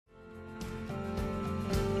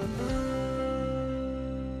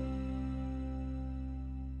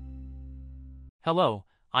Hello,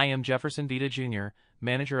 I am Jefferson Vita Jr.,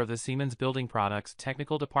 manager of the Siemens Building Products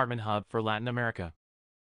Technical Department Hub for Latin America.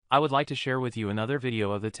 I would like to share with you another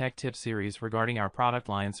video of the Tech Tips series regarding our product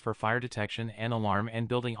lines for fire detection and alarm and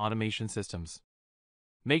building automation systems.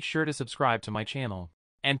 Make sure to subscribe to my channel,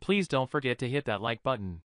 and please don't forget to hit that like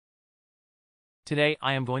button. Today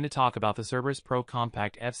I am going to talk about the Cerberus Pro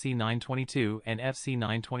Compact FC922 and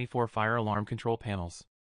FC924 fire alarm control panels.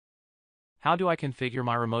 How do I configure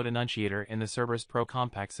my remote annunciator in the Cerberus Pro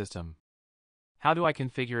Compact system? How do I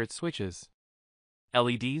configure its switches?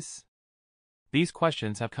 LEDs? These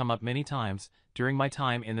questions have come up many times during my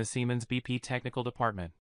time in the Siemens BP technical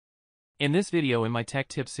department. In this video in my Tech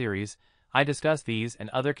Tips series, I discuss these and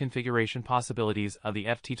other configuration possibilities of the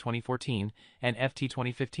FT2014 and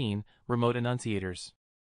FT2015 remote annunciators.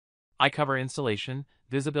 I cover installation,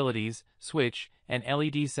 visibilities, switch, and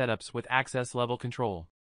LED setups with access level control.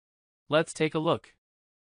 Let's take a look.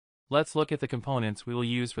 Let's look at the components we will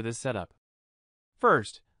use for this setup.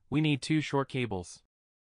 First, we need two short cables.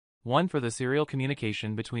 One for the serial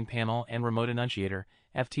communication between panel and remote annunciator,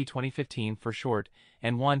 FT2015 for short,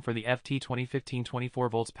 and one for the FT2015 24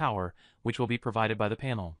 volts power, which will be provided by the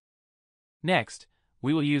panel. Next,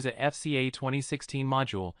 we will use a FCA2016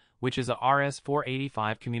 module, which is a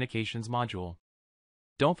RS485 communications module.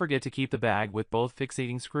 Don't forget to keep the bag with both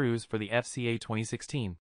fixating screws for the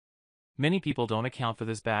FCA2016. Many people don't account for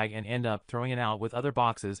this bag and end up throwing it out with other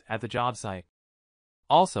boxes at the job site.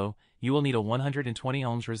 Also, you will need a 120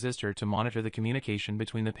 ohms resistor to monitor the communication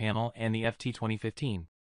between the panel and the FT2015.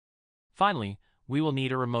 Finally, we will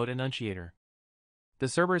need a remote annunciator. The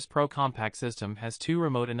Cerberus Pro Compact system has two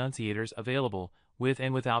remote annunciators available, with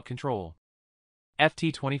and without control.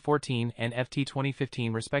 FT2014 and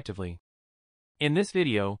FT2015 respectively. In this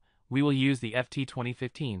video, we will use the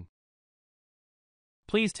FT2015.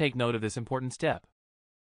 Please take note of this important step.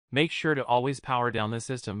 Make sure to always power down the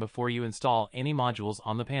system before you install any modules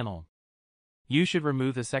on the panel. You should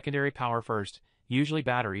remove the secondary power first, usually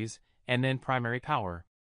batteries, and then primary power.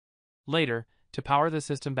 Later, to power the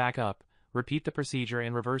system back up, repeat the procedure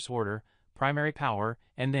in reverse order, primary power,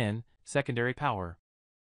 and then secondary power.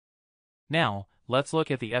 Now, let's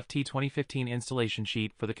look at the FT2015 installation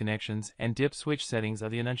sheet for the connections and dip switch settings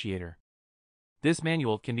of the annunciator. This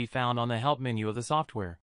manual can be found on the Help menu of the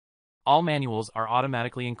software. All manuals are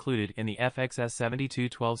automatically included in the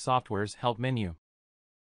FXS7212 software's Help menu.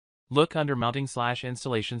 Look under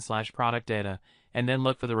Mounting/Installation/Product Data, and then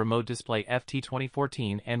look for the Remote Display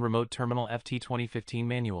FT2014 and Remote Terminal FT2015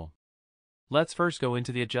 manual. Let's first go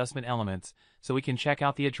into the adjustment elements, so we can check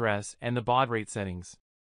out the address and the baud rate settings.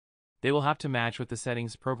 They will have to match with the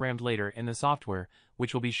settings programmed later in the software,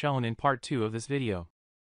 which will be shown in part 2 of this video.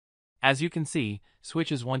 As you can see,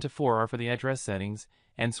 switches 1 to 4 are for the address settings,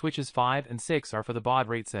 and switches 5 and 6 are for the baud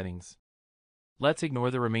rate settings. Let's ignore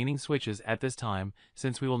the remaining switches at this time,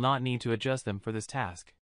 since we will not need to adjust them for this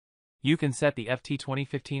task. You can set the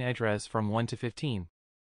FT2015 address from 1 to 15.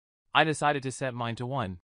 I decided to set mine to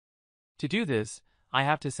 1. To do this, I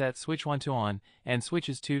have to set switch 1 to on, and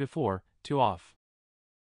switches 2 to 4 to off.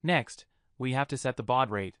 Next, we have to set the baud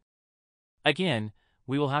rate. Again,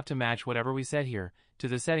 we will have to match whatever we set here to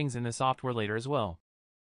the settings in the software later as well.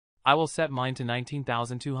 I will set mine to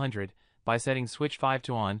 19,200 by setting switch 5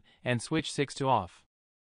 to on and switch 6 to off.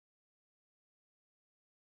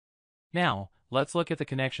 Now, let's look at the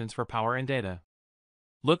connections for power and data.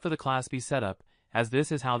 Look for the Class B setup, as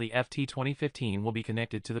this is how the FT2015 will be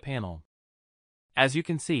connected to the panel. As you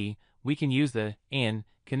can see, we can use the IN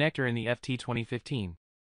connector in the FT2015.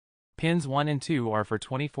 Pins 1 and 2 are for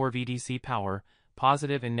 24 VDC power,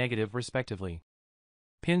 positive and negative respectively.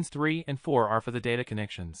 Pins 3 and 4 are for the data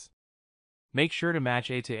connections. Make sure to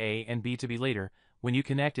match A to A and B to B later when you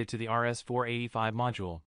connect it to the RS485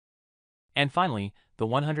 module. And finally, the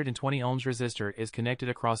 120 ohms resistor is connected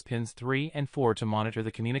across pins 3 and 4 to monitor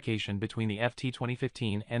the communication between the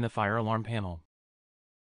FT2015 and the fire alarm panel.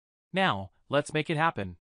 Now, let's make it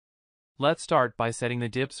happen. Let's start by setting the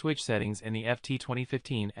dip switch settings in the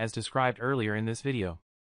FT2015 as described earlier in this video.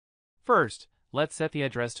 First, let's set the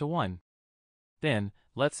address to 1. Then,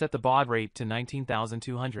 let's set the baud rate to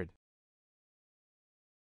 19,200.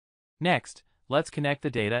 Next, let's connect the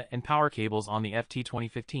data and power cables on the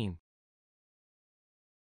FT2015.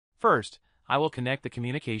 First, I will connect the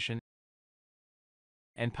communication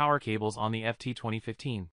and power cables on the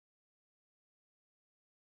FT2015.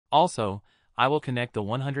 Also, I will connect the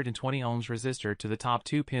 120 ohms resistor to the top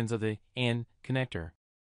 2 pins of the IN connector.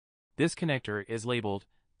 This connector is labeled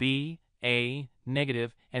B, A,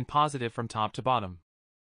 negative, and positive from top to bottom.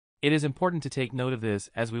 It is important to take note of this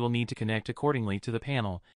as we will need to connect accordingly to the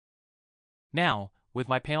panel. Now, with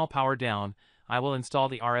my panel powered down, I will install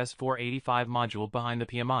the RS485 module behind the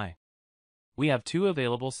PMI. We have 2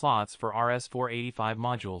 available slots for RS485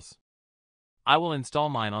 modules. I will install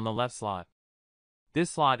mine on the left slot. This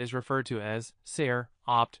slot is referred to as SAR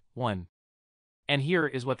Opt 1. And here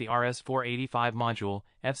is what the RS485 module,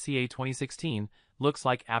 FCA 2016, looks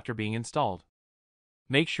like after being installed.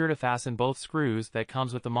 Make sure to fasten both screws that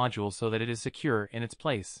comes with the module so that it is secure in its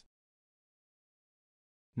place.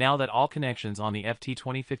 Now that all connections on the FT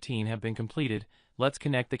 2015 have been completed, let's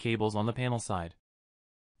connect the cables on the panel side.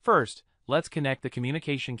 First, let's connect the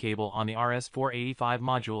communication cable on the RS485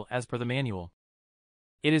 module as per the manual.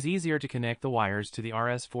 It is easier to connect the wires to the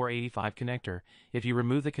RS485 connector if you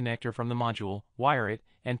remove the connector from the module, wire it,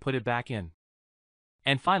 and put it back in.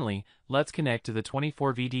 And finally, let's connect to the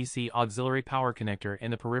 24V DC auxiliary power connector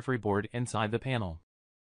in the periphery board inside the panel.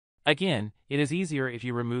 Again, it is easier if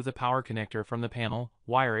you remove the power connector from the panel,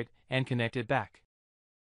 wire it, and connect it back.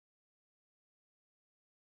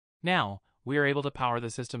 Now, we are able to power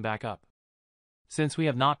the system back up. Since we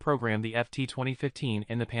have not programmed the FT 2015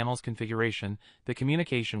 in the panel's configuration, the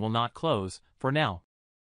communication will not close, for now.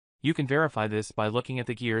 You can verify this by looking at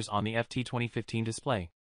the gears on the FT 2015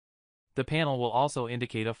 display. The panel will also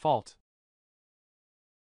indicate a fault.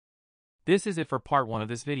 This is it for part 1 of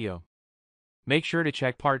this video. Make sure to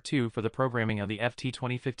check part 2 for the programming of the FT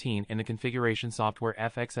 2015 in the configuration software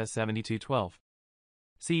FXS7212.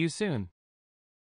 See you soon.